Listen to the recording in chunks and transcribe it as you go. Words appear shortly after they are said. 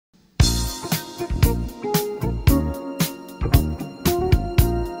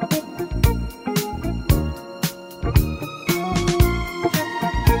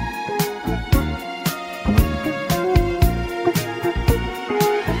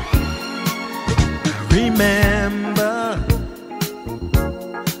Remember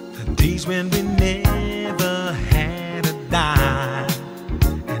the days when we never had a dime,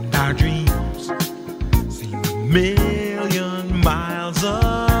 and our dreams seemed a million miles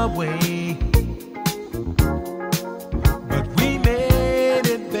away. But we made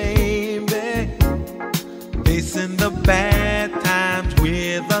it, baby, facing the bad times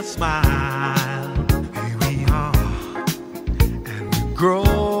with a smile. Here we are, and we're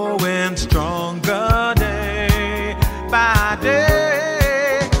growing stronger day by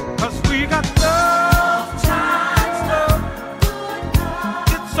day. 'Cause we got love, love.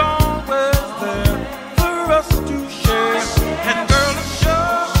 It's always there for us to share. And girl, it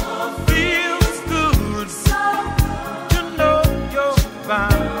sure feels good to know you're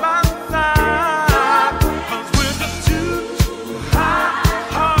by my side. 'Cause we're just two high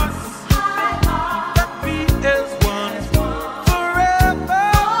hearts that beat as one forever.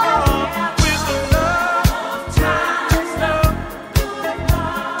 With the love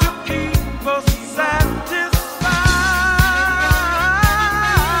to keep us satisfied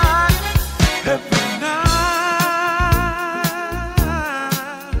every night.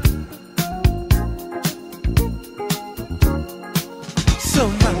 So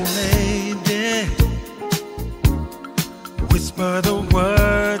my lady, whisper the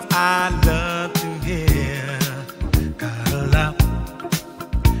words I love to hear. Cuddle up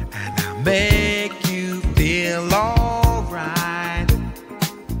and I'll make you feel alright.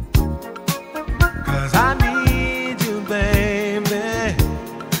 'Cause I need you, baby,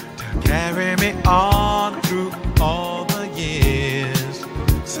 to carry me on through all the years.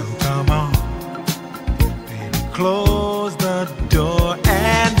 So come on, baby, close